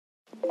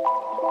Hello,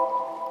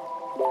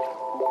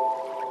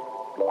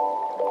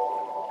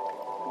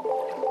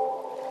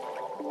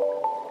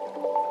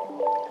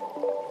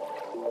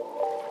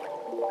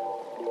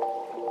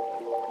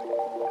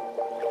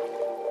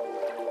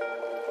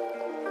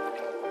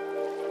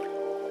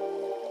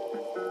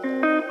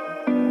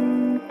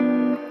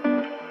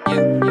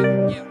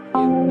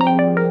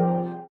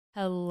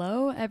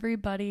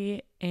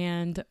 everybody,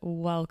 and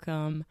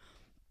welcome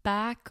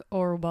back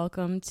or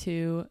welcome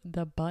to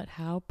the But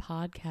How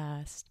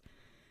podcast.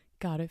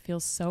 God, it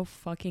feels so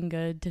fucking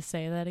good to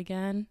say that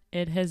again.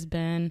 It has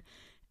been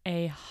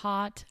a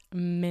hot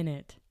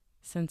minute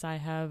since I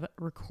have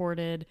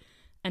recorded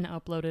and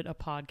uploaded a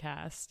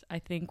podcast. I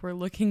think we're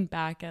looking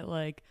back at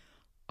like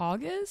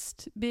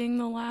August being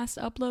the last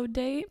upload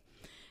date.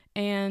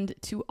 And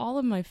to all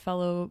of my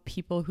fellow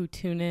people who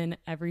tune in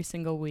every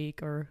single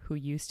week, or who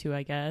used to,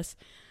 I guess,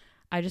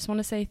 I just want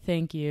to say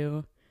thank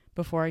you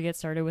before I get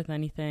started with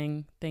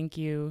anything. Thank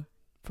you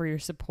for your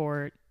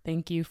support.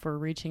 Thank you for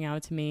reaching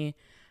out to me,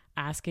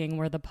 asking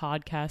where the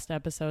podcast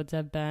episodes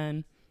have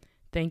been.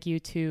 Thank you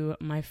to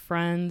my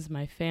friends,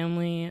 my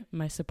family,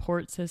 my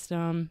support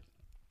system,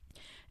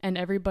 and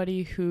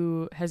everybody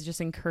who has just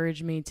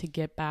encouraged me to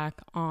get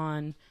back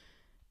on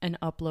and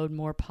upload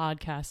more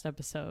podcast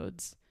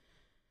episodes.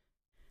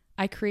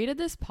 I created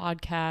this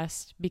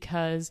podcast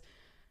because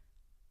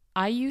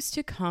I used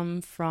to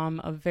come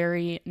from a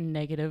very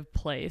negative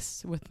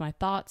place with my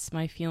thoughts,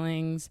 my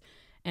feelings,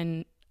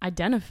 and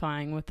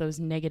identifying with those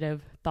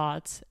negative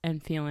thoughts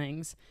and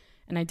feelings,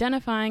 and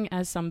identifying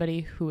as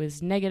somebody who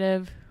is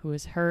negative, who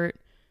is hurt,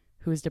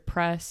 who is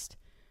depressed,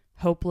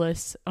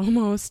 hopeless,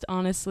 almost,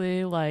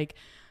 honestly. Like,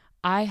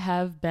 I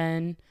have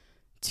been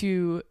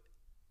to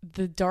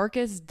the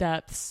darkest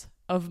depths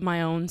of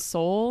my own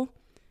soul,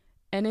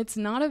 and it's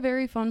not a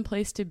very fun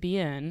place to be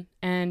in.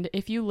 And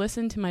if you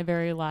listen to my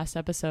very last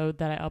episode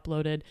that I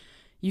uploaded,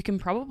 you can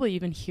probably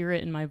even hear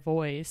it in my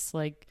voice.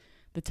 Like,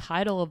 the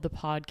title of the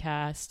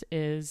podcast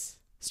is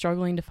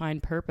Struggling to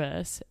Find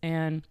Purpose.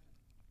 And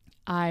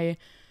I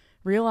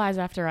realized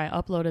after I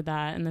uploaded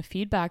that and the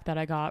feedback that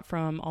I got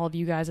from all of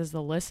you guys as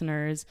the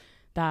listeners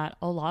that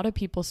a lot of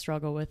people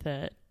struggle with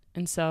it.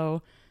 And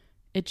so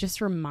it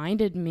just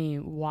reminded me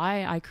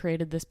why I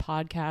created this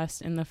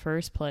podcast in the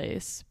first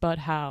place, but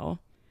how.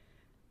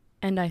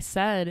 And I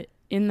said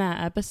in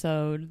that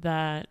episode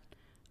that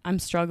I'm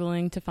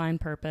struggling to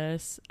find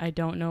purpose. I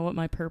don't know what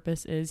my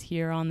purpose is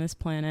here on this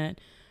planet,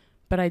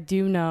 but I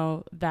do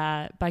know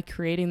that by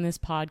creating this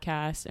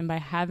podcast and by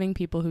having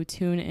people who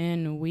tune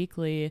in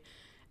weekly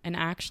and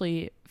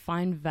actually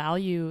find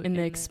value in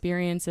the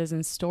experiences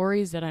and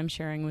stories that I'm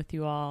sharing with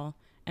you all,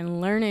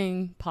 and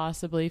learning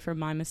possibly from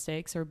my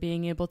mistakes or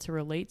being able to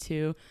relate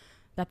to,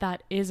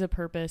 that is a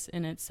purpose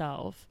in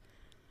itself.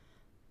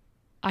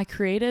 I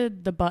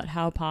created the But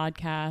How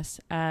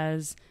podcast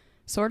as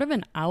sort of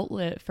an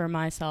outlet for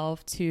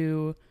myself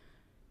to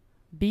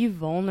be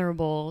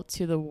vulnerable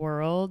to the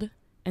world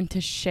and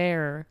to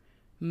share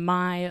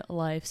my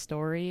life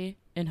story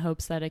in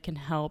hopes that it can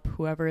help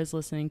whoever is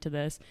listening to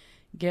this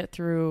get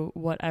through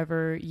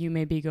whatever you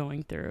may be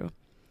going through.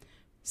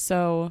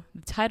 So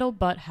the title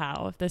But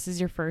How, if this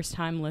is your first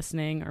time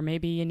listening, or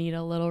maybe you need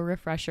a little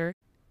refresher,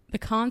 the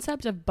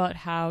concept of But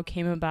How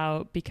came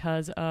about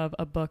because of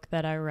a book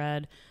that I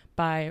read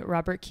by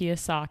Robert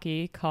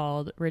Kiyosaki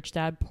called Rich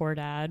Dad, Poor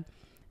Dad.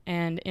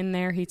 And in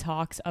there he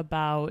talks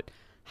about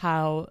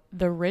how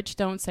the rich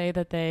don't say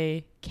that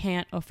they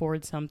can't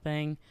afford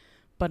something,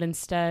 but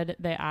instead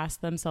they ask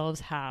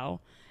themselves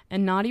how.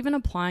 And not even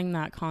applying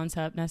that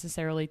concept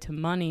necessarily to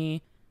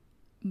money,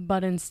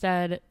 but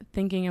instead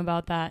thinking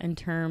about that in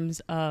terms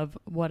of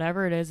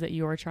whatever it is that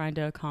you are trying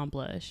to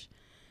accomplish.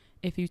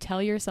 If you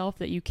tell yourself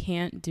that you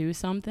can't do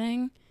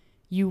something,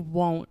 you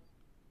won't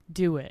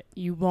do it.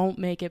 You won't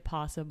make it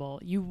possible.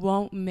 You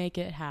won't make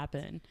it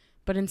happen.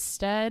 But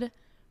instead,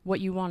 what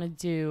you want to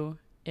do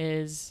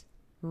is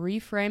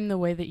reframe the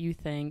way that you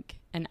think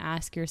and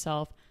ask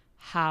yourself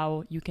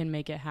how you can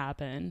make it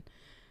happen.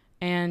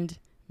 And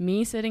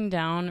me sitting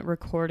down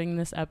recording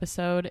this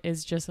episode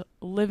is just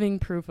living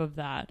proof of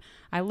that.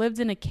 I lived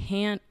in a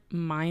can't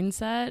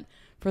mindset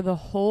for the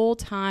whole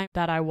time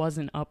that I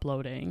wasn't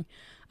uploading.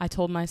 I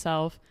told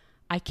myself,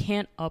 I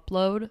can't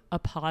upload a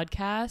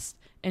podcast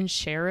and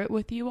share it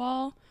with you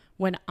all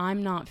when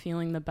I'm not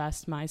feeling the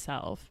best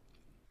myself.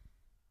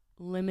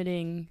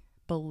 Limiting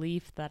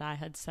belief that I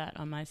had set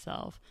on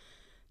myself,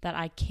 that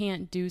I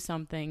can't do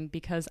something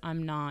because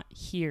I'm not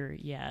here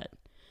yet.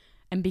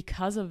 And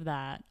because of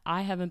that,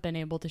 I haven't been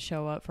able to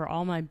show up for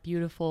all my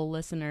beautiful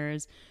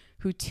listeners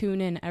who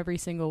tune in every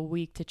single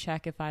week to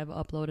check if I've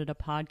uploaded a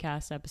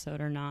podcast episode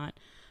or not.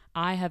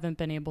 I haven't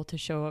been able to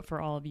show up for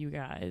all of you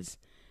guys.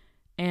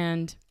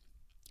 And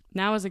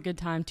now is a good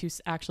time to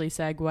actually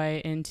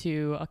segue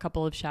into a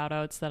couple of shout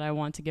outs that I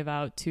want to give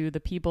out to the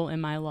people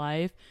in my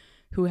life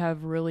who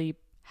have really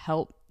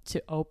helped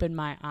to open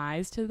my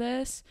eyes to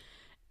this.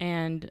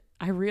 And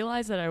I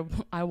realized that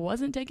I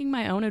wasn't taking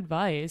my own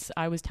advice.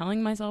 I was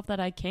telling myself that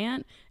I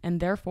can't, and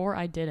therefore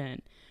I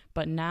didn't.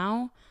 But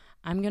now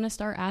I'm going to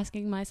start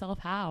asking myself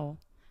how.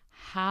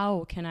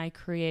 how can I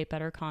create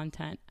better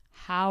content?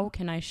 How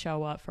can I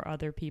show up for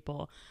other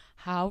people?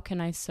 How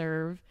can I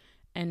serve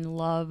and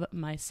love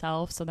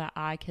myself so that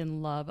I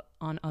can love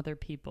on other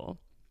people?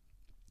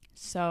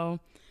 So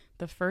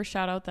the first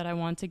shout out that I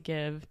want to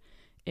give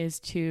is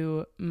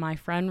to my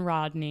friend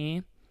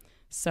Rodney.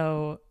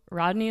 So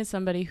Rodney is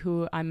somebody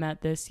who I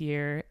met this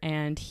year,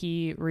 and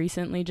he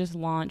recently just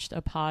launched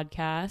a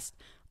podcast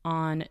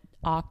on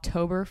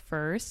October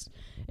 1st.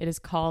 It is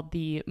called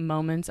the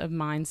Moments of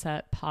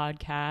Mindset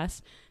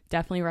podcast.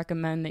 Definitely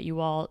recommend that you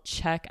all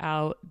check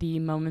out the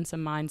Moments of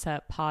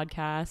Mindset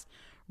podcast.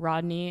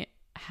 Rodney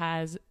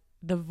has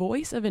the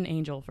voice of an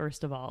angel,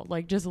 first of all.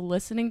 Like, just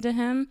listening to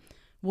him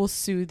will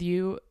soothe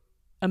you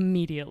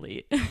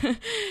immediately.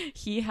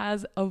 He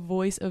has a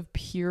voice of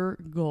pure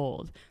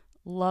gold.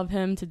 Love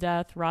him to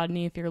death.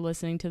 Rodney, if you're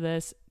listening to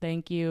this,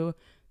 thank you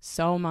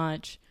so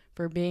much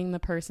for being the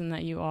person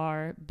that you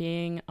are,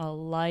 being a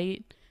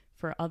light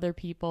for other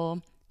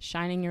people,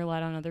 shining your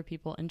light on other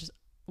people, and just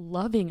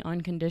loving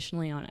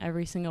unconditionally on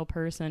every single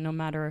person, no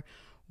matter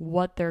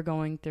what they're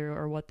going through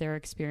or what they're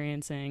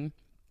experiencing.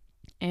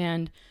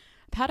 And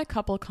I've had a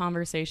couple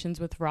conversations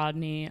with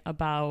Rodney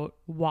about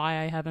why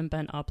I haven't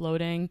been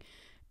uploading.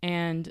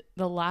 And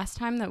the last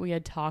time that we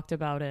had talked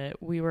about it,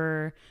 we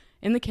were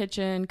in the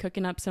kitchen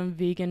cooking up some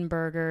vegan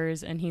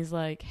burgers, and he's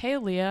like, "Hey,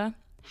 Leah,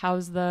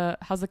 how's the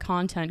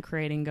content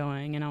creating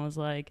going?" And I was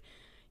like,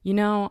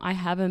 I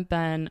haven't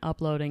been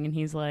uploading. And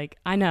he's like,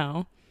 "I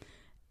know."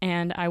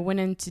 And I went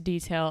into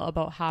detail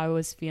about how I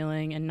was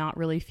feeling and not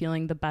really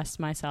feeling the best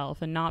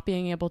myself and not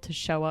being able to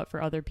show up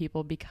for other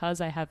people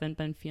because I haven't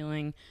been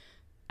feeling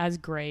as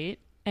great.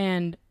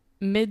 And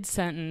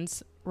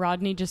mid-sentence,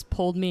 Rodney just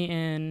pulled me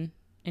in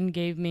and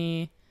gave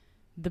me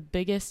the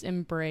biggest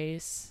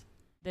embrace.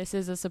 This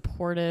is a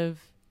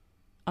supportive,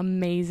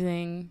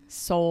 amazing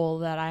soul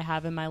that I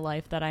have in my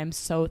life that I'm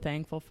so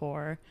thankful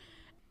for.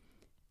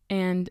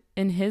 And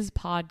in his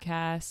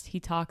podcast, he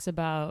talks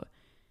about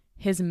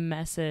his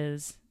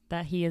messes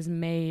that he has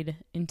made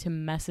into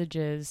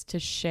messages to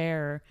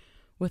share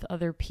with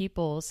other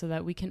people so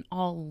that we can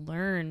all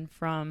learn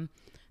from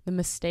the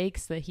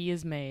mistakes that he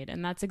has made.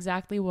 And that's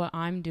exactly what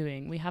I'm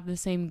doing. We have the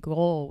same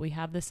goal. We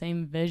have the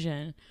same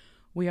vision.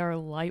 We are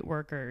light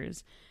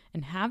workers.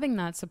 And having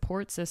that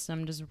support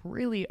system just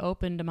really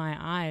opened my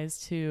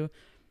eyes to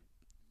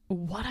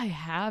what I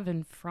have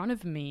in front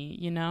of me,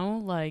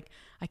 Like,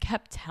 I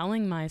kept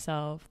telling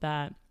myself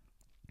that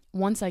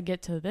once I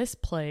get to this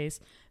place,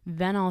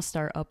 then I'll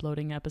start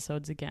uploading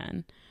episodes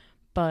again.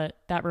 But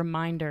that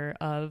reminder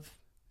of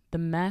the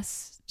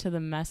mess to the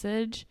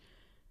message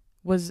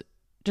was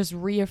just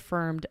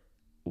reaffirmed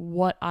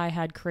what I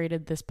had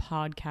created this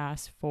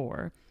podcast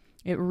for.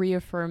 It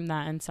reaffirmed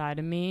that inside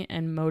of me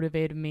and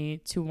motivated me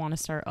to want to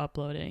start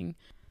uploading.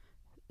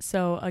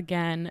 So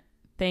again,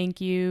 thank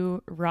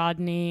you,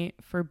 Rodney,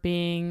 for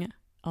being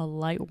a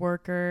light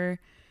worker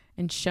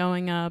and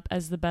showing up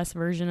as the best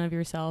version of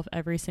yourself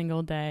every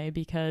single day,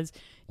 because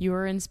you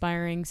are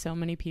inspiring so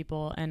many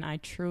people. And I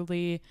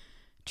truly,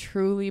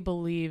 truly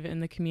believe in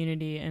the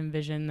community and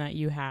vision that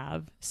you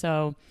have.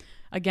 So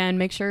again,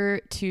 make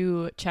sure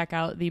to check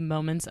out the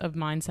Moments of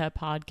Mindset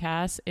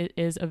podcast. It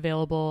is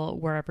available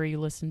wherever you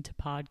listen to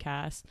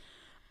podcasts,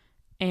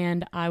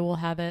 and I will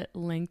have it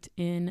linked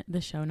in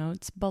the show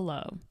notes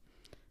below.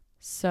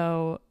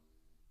 So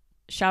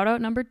shout out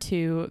number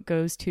 2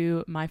 goes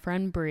to my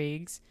friend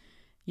Briggs.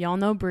 Y'all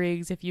know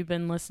Briggs if you've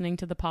been listening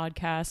to the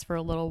podcast for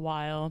a little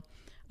while.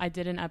 I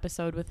did an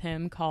episode with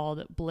him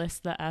called Bliss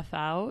the F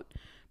Out.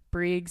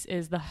 Briggs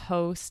is the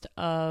host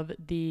of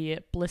the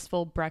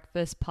Blissful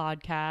Breakfast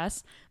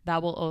podcast.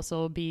 That will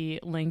also be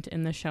linked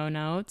in the show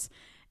notes.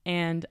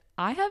 And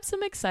I have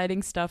some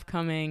exciting stuff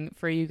coming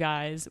for you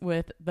guys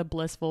with the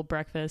Blissful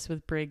Breakfast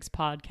with Briggs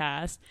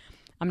podcast.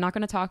 I'm not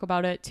going to talk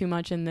about it too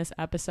much in this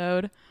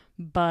episode,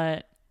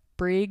 but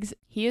Briggs,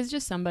 he is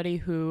just somebody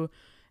who,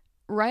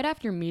 right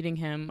after meeting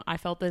him, I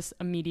felt this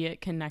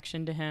immediate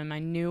connection to him. I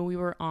knew we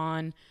were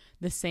on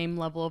the same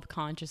level of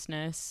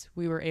consciousness.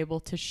 We were able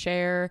to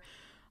share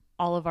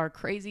all of our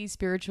crazy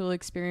spiritual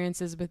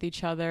experiences with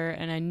each other,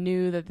 and I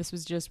knew that this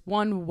was just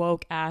one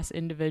woke-ass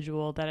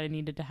individual that I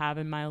needed to have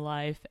in my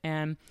life.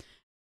 And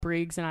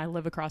Briggs and I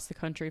live across the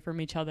country from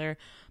each other,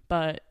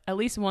 but at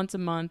least once a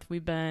month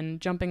we've been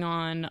jumping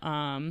on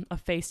a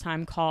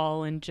FaceTime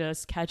call and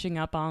just catching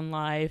up on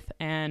life.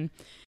 And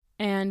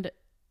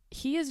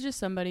he is just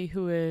somebody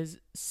who is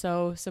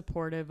so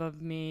supportive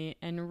of me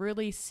and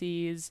really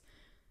sees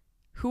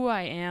who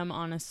I am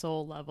on a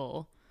soul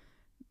level.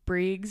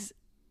 Briggs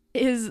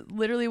is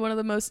literally one of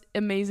the most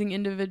amazing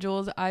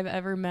individuals I've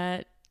ever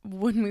met.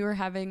 When we were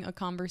having a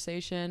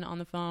conversation on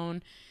the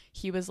phone,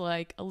 he was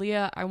like,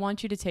 "Aaliyah, I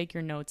want you to take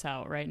your notes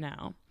out right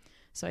now."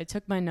 So I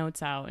took my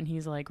notes out, and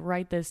he's like,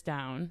 "Write this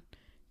down.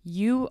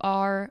 You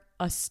are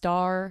a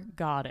star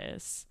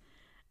goddess."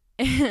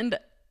 And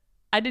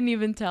I didn't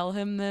even tell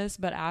him this,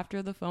 but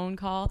after the phone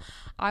call,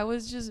 I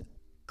was just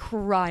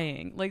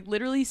crying, like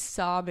literally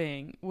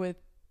sobbing with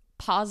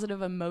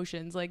positive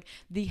emotions, like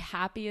the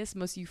happiest,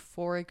 most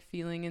euphoric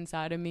feeling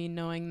inside of me,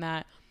 knowing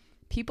that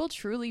people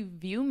truly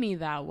view me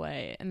that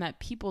way, and that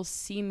people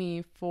see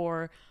me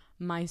for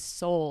my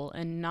soul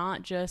and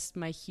not just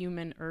my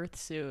human earth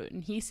suit.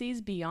 And he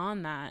sees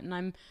beyond that. And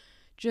I'm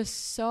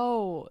just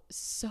so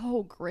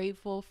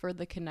grateful for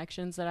the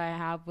connections that I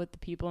have with the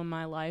people in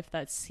my life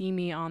that see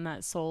me on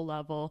that soul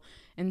level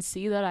and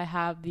see that I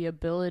have the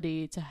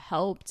ability to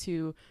help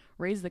to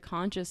raise the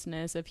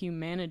consciousness of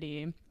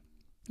humanity.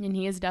 And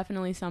he is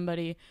definitely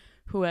somebody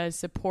who has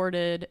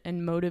supported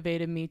and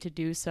motivated me to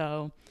do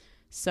so.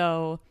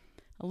 So,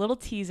 a little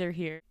teaser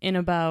here. In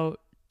about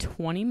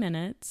 20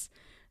 minutes,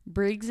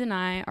 Briggs and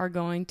I are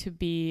going to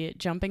be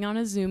jumping on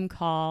a Zoom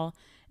call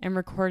and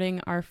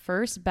recording our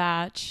first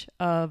batch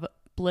of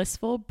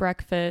Blissful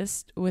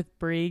Breakfast with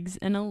Briggs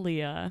and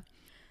Aaliyah.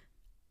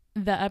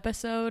 The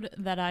episode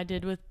that I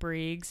did with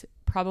Briggs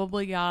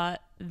probably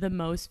got the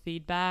most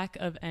feedback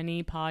of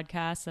any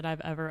podcast that I've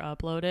ever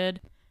uploaded.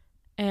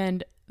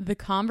 And the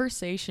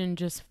conversation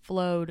just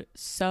flowed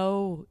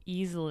so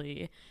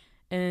easily.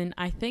 And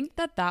I think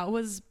that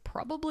was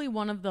probably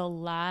one of the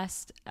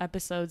last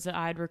episodes that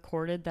I'd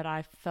recorded that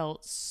I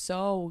felt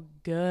so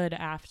good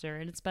after.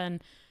 And it's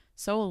been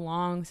so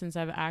long since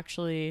I've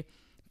actually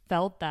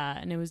felt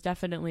that. And it was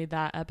definitely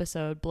that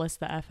episode, Bliss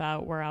the F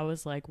Out, where I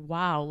was like,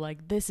 wow,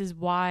 like this is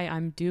why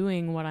I'm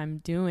doing what I'm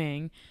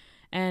doing.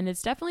 And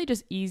it's definitely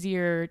just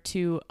easier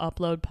to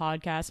upload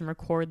podcasts and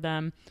record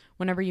them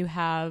whenever you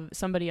have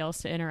somebody else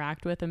to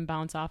interact with and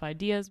bounce off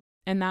ideas.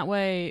 And that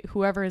way,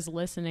 whoever is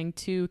listening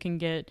to can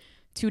get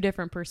two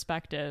different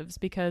perspectives,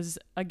 because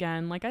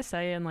again, like I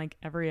say in like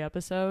every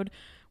episode,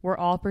 we're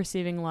all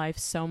perceiving life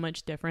so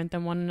much different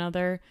than one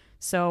another.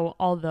 So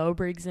although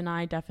Briggs and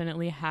I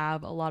definitely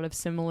have a lot of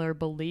similar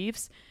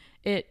beliefs,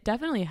 it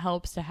definitely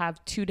helps to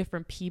have two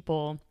different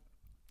people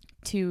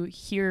to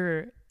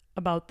hear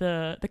about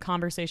the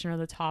conversation or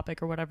the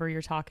topic or whatever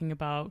you're talking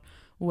about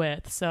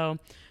with. So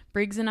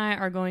Briggs and I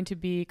are going to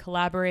be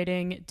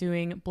collaborating,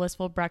 doing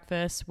Blissful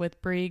Breakfast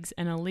with Briggs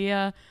and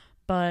Aaliyah,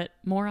 but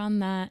more on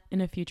that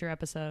in a future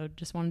episode.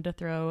 Just wanted to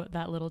throw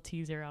that little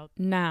teaser out.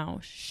 Now,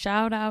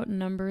 shout out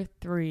number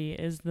 3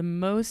 is the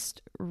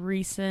most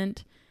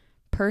recent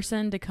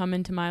person to come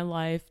into my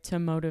life to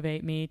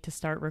motivate me to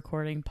start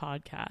recording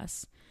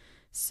podcasts.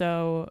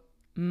 So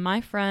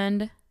my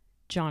friend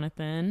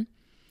Jonathan,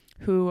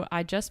 who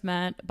I just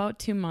met about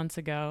 2 months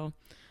ago,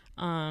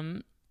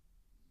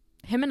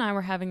 him and I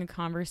were having a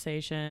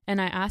conversation,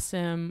 and I asked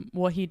him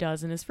what he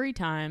does in his free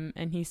time,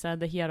 and he said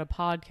that he had a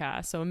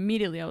podcast. So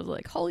immediately I was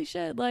like, holy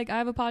shit, like I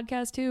have a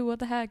podcast too, what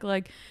the heck,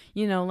 like,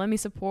 you know, let me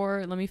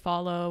support, let me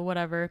follow,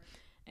 whatever.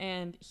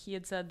 And he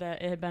had said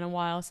that it had been a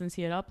while since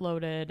he had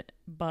uploaded,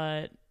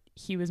 but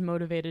he was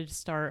motivated to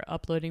start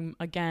uploading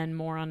again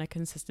more on a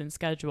consistent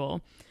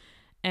schedule.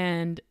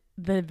 And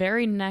the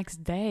very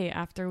next day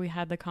after we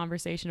had the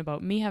conversation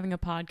about me having a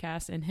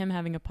podcast and him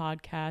having a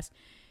podcast,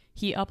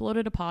 he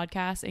uploaded a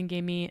podcast and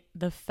gave me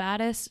the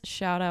fattest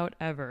shout out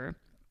ever.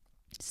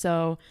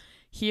 So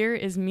here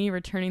is me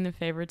returning the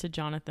favor to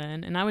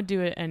Jonathan, and I would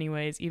do it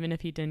anyways, even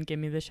if he didn't give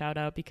me the shout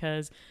out,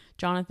 because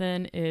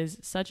Jonathan is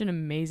such an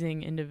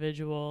amazing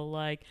individual,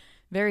 like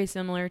very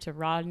similar to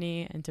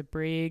Rodney and to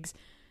Briggs.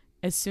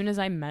 As soon as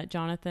I met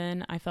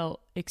Jonathan, I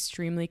felt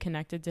extremely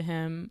connected to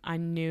him. I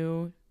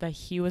knew that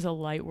he was a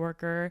light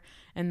worker,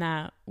 and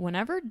that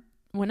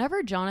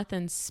whenever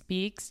Jonathan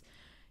speaks,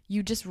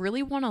 you just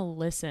really want to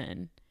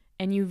listen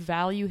and you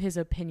value his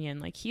opinion.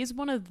 Like, he's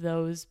one of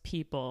those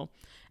people.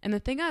 And the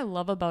thing I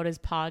love about his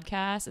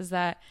podcast is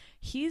that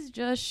he's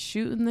just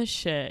shooting the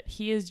shit.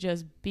 He is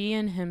just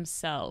being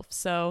himself.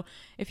 So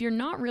if you're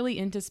not really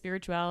into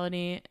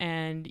spirituality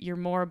and you're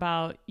more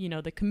about, you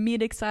know, the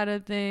comedic side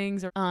of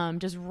things, or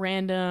just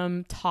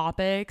random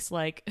topics,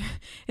 like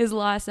his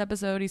last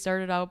episode, he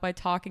started out by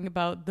talking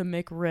about the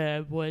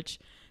McRib, which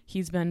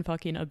he's been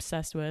fucking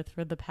obsessed with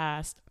for the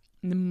past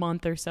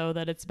month or so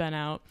that it's been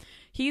out.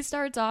 He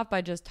starts off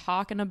by just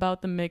talking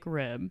about the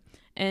McRib,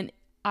 and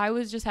I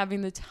was just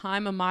having the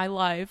time of my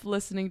life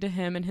listening to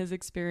him and his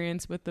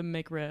experience with the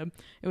McRib.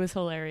 It was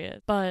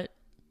hilarious. But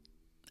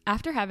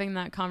after having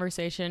that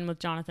conversation with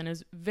Jonathan,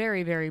 is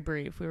very, very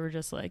brief. We were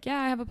just like, yeah,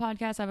 I have a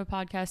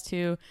podcast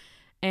too.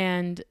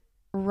 And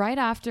right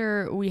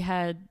after we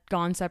had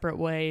gone separate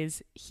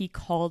ways, he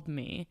called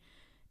me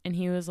and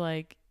he was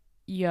like,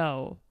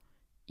 yo,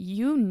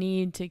 you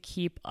need to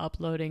keep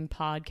uploading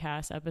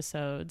podcast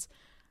episodes.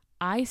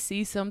 I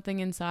see something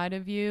inside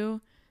of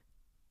you,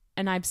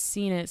 and I've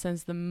seen it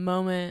since the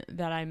moment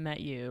that I met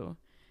you.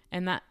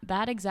 And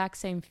that exact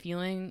same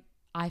feeling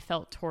I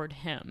felt toward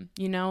him.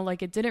 You know,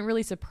 like, it didn't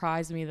really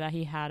surprise me that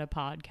he had a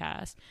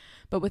podcast.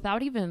 But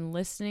without even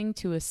listening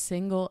to a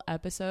single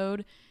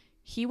episode,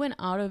 he went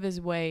out of his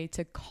way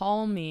to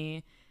call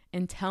me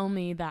and tell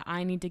me that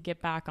I need to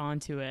get back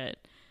onto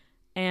it.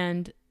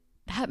 And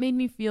that made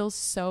me feel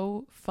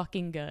so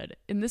fucking good.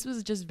 And this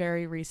was just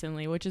very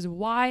recently, which is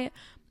why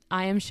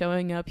I am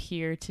showing up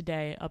here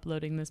today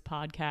uploading this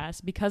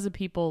podcast, because of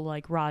people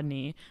like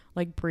Rodney,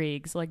 like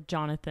Briggs, like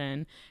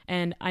Jonathan.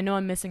 And I know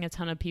I'm missing a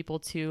ton of people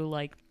too,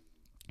 like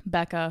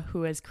Becca,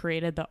 who has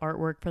created the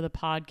artwork for the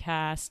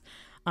podcast.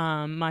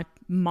 my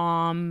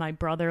mom, my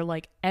brother,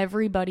 like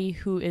everybody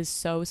who is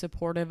so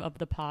supportive of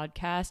the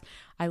podcast.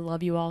 I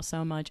love you all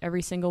so much.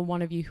 Every single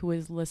one of you who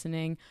is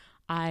listening,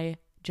 I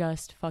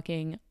just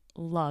fucking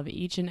love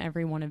each and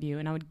every one of you.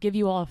 And I would give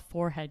you all a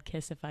forehead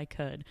kiss if I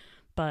could,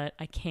 but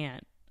I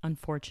can't,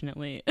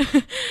 unfortunately.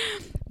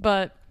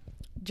 But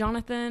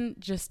Jonathan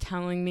just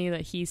telling me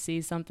that he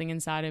sees something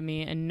inside of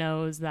me and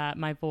knows that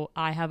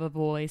I have a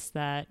voice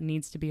that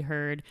needs to be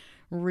heard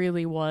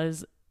really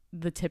was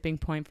the tipping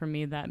point for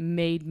me that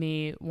made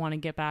me want to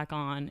get back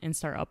on and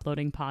start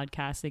uploading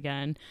podcasts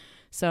again.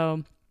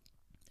 So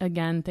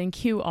again,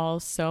 thank you all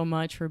so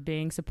much for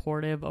being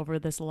supportive over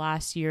this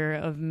last year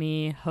of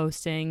me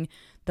hosting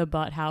the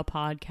But How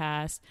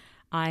podcast.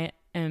 I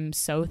am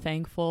so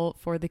thankful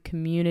for the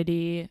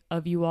community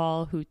of you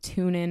all who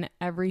tune in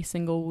every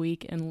single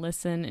week and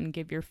listen and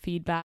give your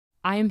feedback.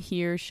 I am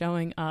here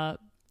showing up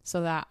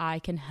so that I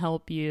can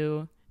help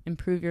you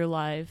improve your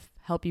life,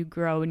 help you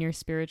grow in your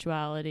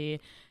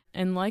spirituality.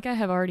 And like I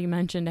have already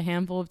mentioned a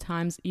handful of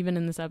times, even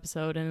in this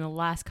episode and in the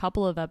last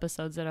couple of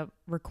episodes that I've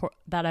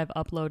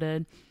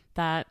uploaded,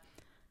 that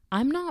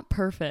I'm not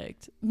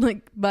perfect,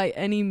 like by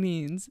any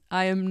means.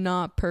 I am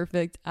not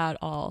perfect at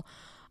all.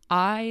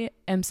 I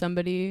am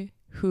somebody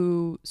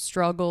who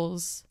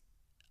struggles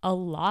a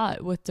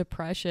lot with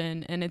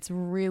depression, and it's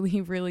really,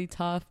 really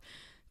tough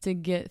to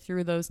get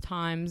through those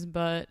times.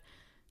 But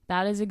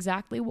that is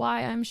exactly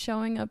why I'm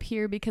showing up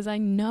here, because I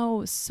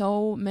know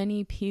so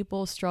many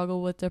people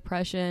struggle with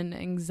depression,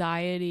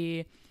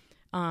 anxiety,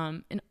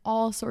 and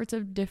all sorts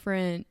of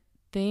different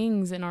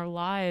things in our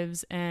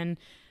lives. And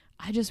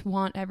I just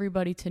want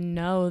everybody to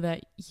know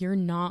that you're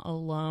not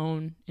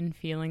alone in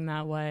feeling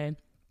that way.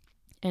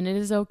 And it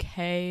is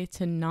okay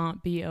to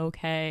not be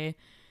okay.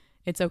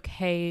 It's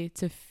okay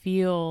to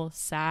feel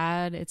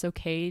sad. It's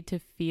okay to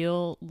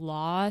feel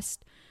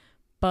lost.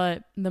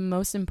 But the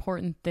most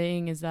important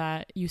thing is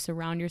that you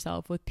surround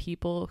yourself with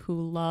people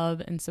who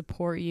love and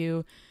support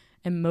you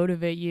and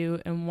motivate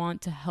you and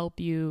want to help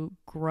you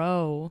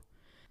grow.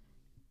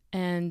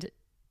 And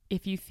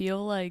if you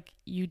feel like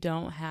you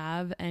don't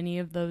have any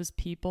of those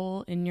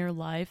people in your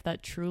life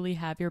that truly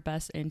have your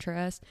best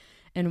interest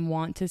and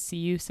want to see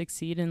you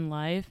succeed in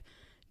life,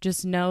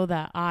 just know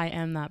that I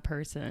am that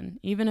person.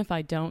 Even if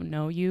I don't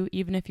know you,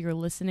 even if you're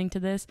listening to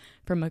this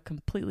from a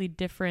completely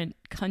different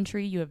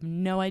country, you have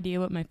no idea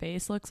what my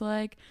face looks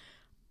like,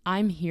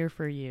 I'm here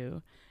for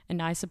you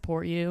and I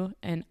support you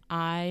and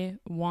I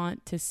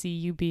want to see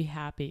you be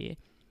happy.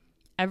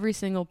 Every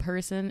single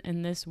person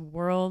in this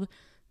world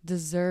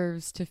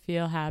deserves to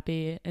feel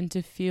happy and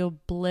to feel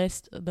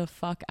blissed the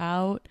fuck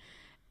out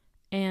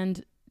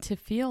and to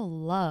feel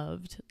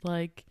loved.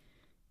 Like,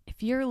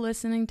 if you're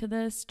listening to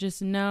this,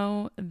 just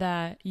know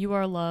that you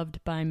are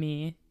loved by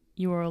me.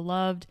 You are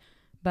loved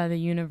by the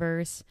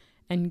universe,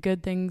 and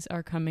good things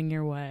are coming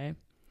your way.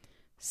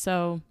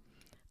 So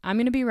I'm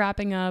going to be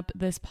wrapping up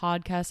this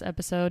podcast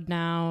episode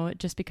now,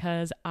 just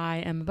because I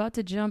am about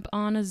to jump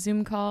on a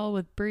Zoom call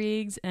with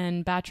Briggs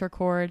and batch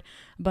record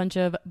a bunch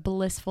of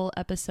blissful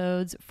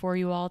episodes for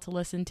you all to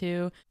listen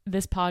to.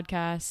 This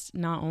podcast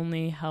not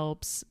only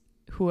helps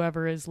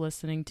whoever is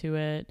listening to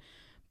it,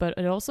 but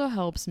it also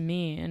helps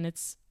me, and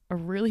it's a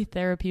really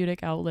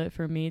therapeutic outlet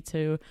for me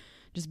to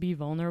just be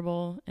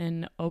vulnerable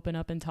and open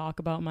up and talk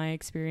about my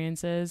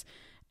experiences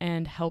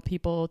and help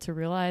people to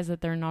realize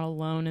that they're not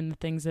alone in the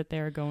things that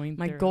they're going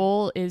through. My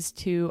goal is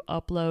to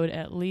upload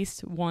at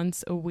least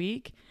once a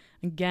week.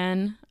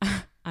 Again,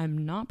 I'm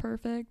not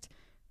perfect.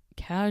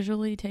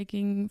 Casually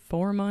taking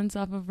 4 months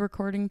off of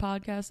recording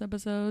podcast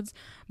episodes,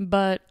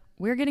 but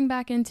we're getting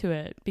back into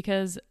it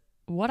because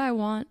what I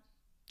want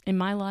in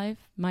my life,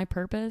 my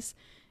purpose,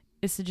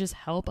 is to just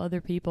help other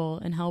people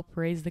and help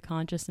raise the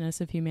consciousness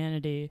of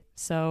humanity.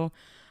 So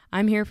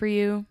I'm here for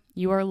you.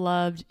 You are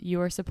loved. You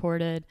are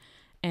supported.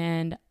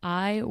 And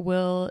I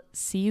will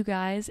see you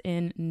guys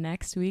in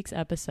next week's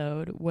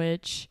episode,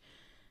 which,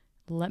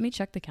 let me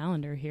check the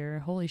calendar here.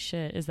 Holy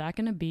shit. Is that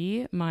going to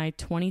be my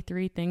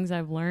 23 things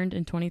I've learned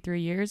in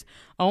 23 years?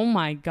 Oh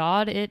my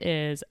God, it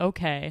is.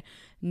 Okay.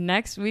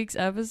 Next week's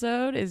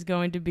episode is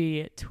going to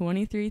be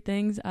 23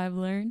 things I've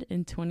learned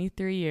in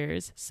 23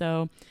 years.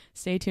 So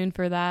stay tuned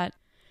for that.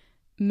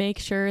 Make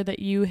sure that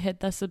you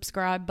hit the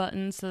subscribe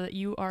button so that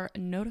you are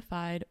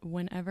notified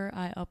whenever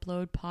I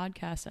upload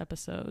podcast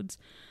episodes.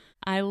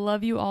 I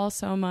love you all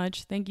so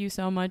much. Thank you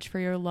so much for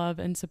your love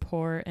and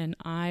support, and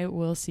I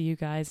will see you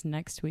guys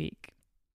next week.